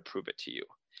time, I'm going to prove it to you.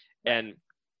 Right. And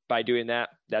by doing that,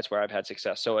 that's where I've had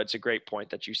success. So it's a great point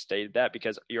that you stated that,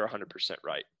 because you're 100%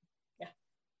 right. Yeah.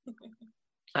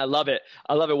 I love it.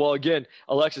 I love it. Well, again,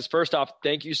 Alexis, first off,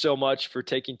 thank you so much for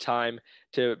taking time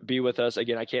to be with us.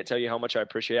 Again, I can't tell you how much I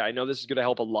appreciate it. I know this is going to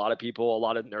help a lot of people, a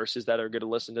lot of nurses that are going to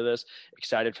listen to this.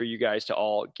 Excited for you guys to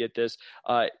all get this.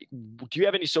 Do you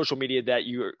have any social media that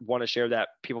you want to share that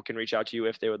people can reach out to you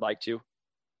if they would like to?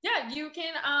 Yeah, you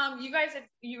can. If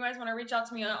you guys want to reach out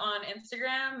to me on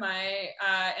Instagram, my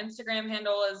Instagram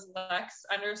handle is Lex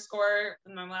underscore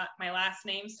my last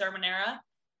name Cerminara,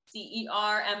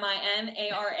 CERMINARA,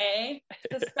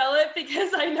 to spell it,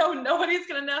 because I know nobody's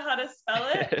gonna know how to spell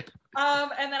it.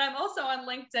 And then I'm also on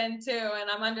LinkedIn too, and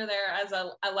I'm under there as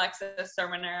Alexis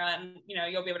Cerminara, and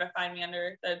you'll be able to find me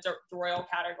under the Royal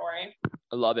category.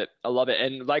 I love it. I love it.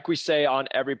 And like we say on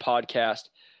every podcast,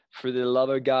 for the love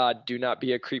of God, do not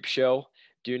be a creep show.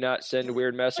 Do not send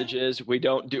weird messages.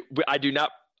 I do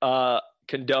not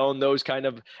condone those kind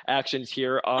of actions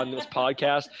here on this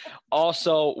podcast.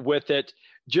 Also with it,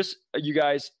 just you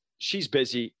guys, she's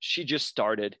busy. She just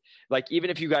started. Like, even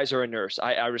if you guys are a nurse,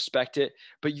 I respect it,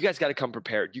 but you guys got to come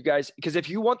prepared. You guys, because if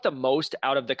you want the most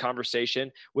out of the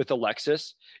conversation with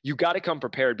Alexis, you got to come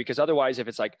prepared, because otherwise, if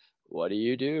it's like, what do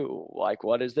you do? Like,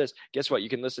 what is this? Guess what? You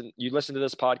listen to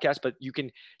this podcast, but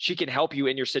she can help you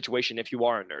in your situation if you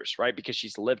are a nurse, right? Because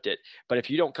she's lived it. But if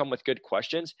you don't come with good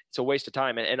questions, it's a waste of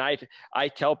time. And I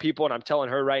tell people, and I'm telling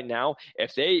her right now,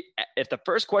 if the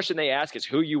first question they ask is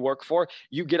who you work for,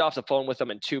 you get off the phone with them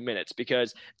in 2 minutes,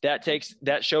 because that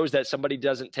shows that somebody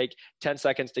doesn't take 10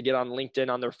 seconds to get on LinkedIn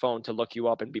on their phone to look you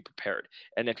up and be prepared.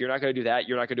 And if you're not going to do that,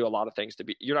 you're not going to do a lot of things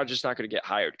you're not going to get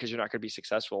hired, because you're not going to be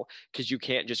successful, because you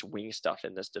can't just wing stuff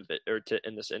in this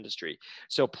in this industry.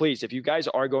 So please, if you guys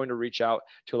are going to reach out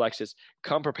to Alexis,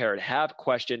 come prepared, have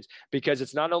questions, because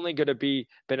it's not only going to be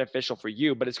beneficial for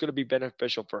you, but it's going to be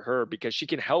beneficial for her, because she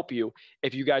can help you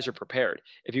if you guys are prepared.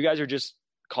 If you guys are just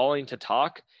calling to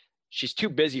talk, she's too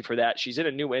busy for that. She's in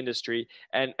a new industry.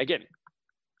 And again,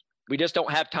 we just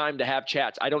don't have time to have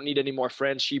chats. I don't need any more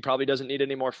friends. She probably doesn't need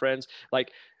any more friends. Like,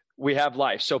 we have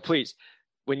life. So please,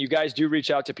 when you guys do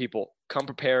reach out to people, come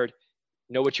prepared,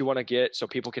 know what you want to get, so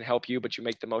people can help you, but you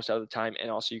make the most out of the time, and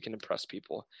also you can impress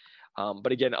people.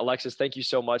 But again, Alexis, thank you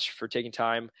so much for taking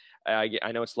time.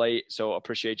 I know it's late, so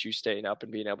appreciate you staying up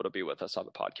and being able to be with us on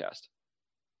the podcast.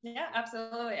 Yeah,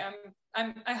 absolutely.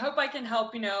 I hope I can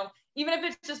help, even if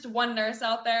it's just one nurse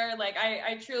out there. Like,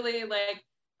 I truly, like,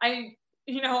 I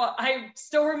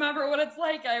still remember what it's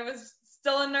like. I was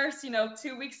still a nurse,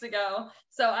 2 weeks ago.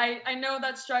 So I know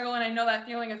that struggle, and I know that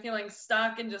feeling of feeling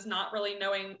stuck and just not really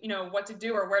knowing, what to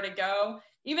do or where to go.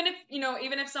 Even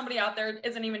if somebody out there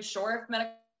isn't even sure if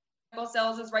medical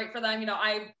sales is right for them,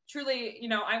 I truly,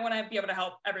 I want to be able to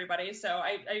help everybody. So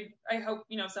I hope,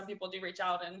 some people do reach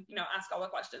out and, ask all the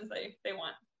questions they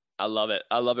want. I love it.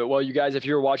 I love it. Well, you guys, if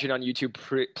you're watching on YouTube,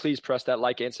 please press that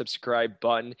like and subscribe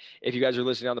button. If you guys are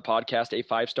listening on the podcast, a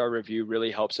 5-star review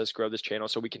really helps us grow this channel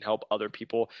so we can help other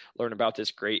people learn about this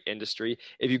great industry.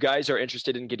 If you guys are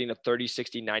interested in getting a 30,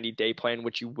 60, 90-day plan,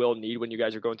 which you will need when you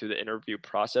guys are going through the interview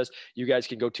process, you guys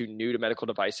can go to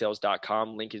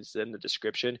newtomedicaldevicesales.com. Link is in the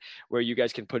description, where you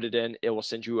guys can put it in. It will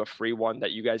send you a free one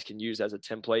that you guys can use as a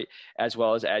template, as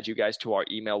well as add you guys to our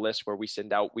email list, where we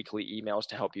send out weekly emails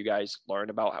to help you guys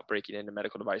learn about how breaking into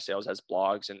medical device sales as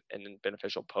blogs and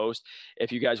beneficial posts.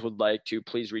 If you guys would like to,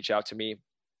 please reach out to me.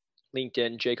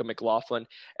 LinkedIn, Jacob McLaughlin,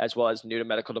 as well as New to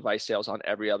Medical Device Sales on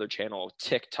every other channel,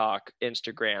 TikTok,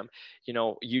 Instagram,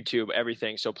 YouTube,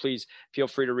 everything. So please feel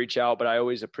free to reach out, but I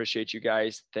always appreciate you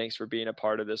guys. Thanks for being a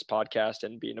part of this podcast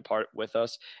and being a part with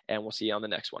us, and we'll see you on the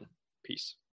next one. Peace.